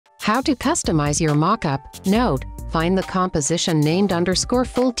How to customize your mockup. Note: find the composition named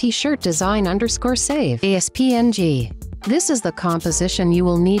 _full t-shirt design _save ASPNG. This is the composition you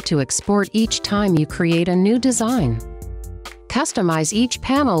will need to export each time you create a new design. Customize each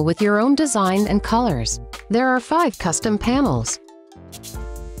panel with your own design and colors. There are 5 custom panels.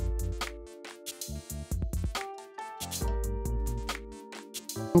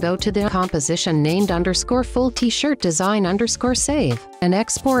 Go to the composition named _full t-shirt design _save and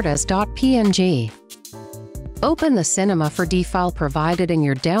export as .png. Open the Cinema 4D file provided in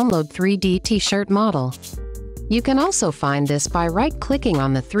your Download 3D t-shirt model. You can also find this by right-clicking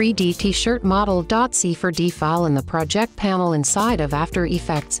on the 3D t-shirt model.c4d file in the project panel inside of After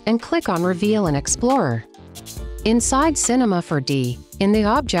Effects and click on Reveal in Explorer. Inside Cinema 4D, in the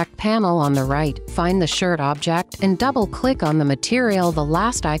Object panel on the right, find the shirt object and double-click on the material, the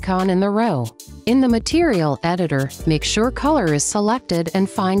last icon in the row. In the Material Editor, make sure Color is selected and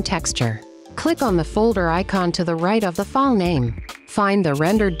find Texture. Click on the folder icon to the right of the file name. Find the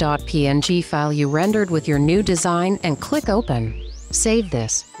rendered.png file you rendered with your new design and click Open. Save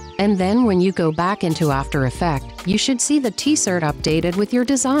this. And then when you go back into After Effects, you should see the t-shirt updated with your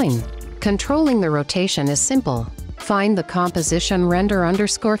design. Controlling the rotation is simple. Find the composition render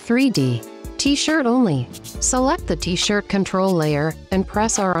 _3D. T-shirt only. Select the t-shirt control layer and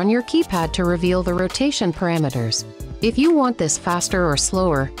press R on your keypad to reveal the rotation parameters. If you want this faster or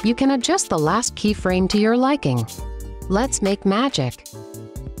slower, you can adjust the last keyframe to your liking. Let's make magic.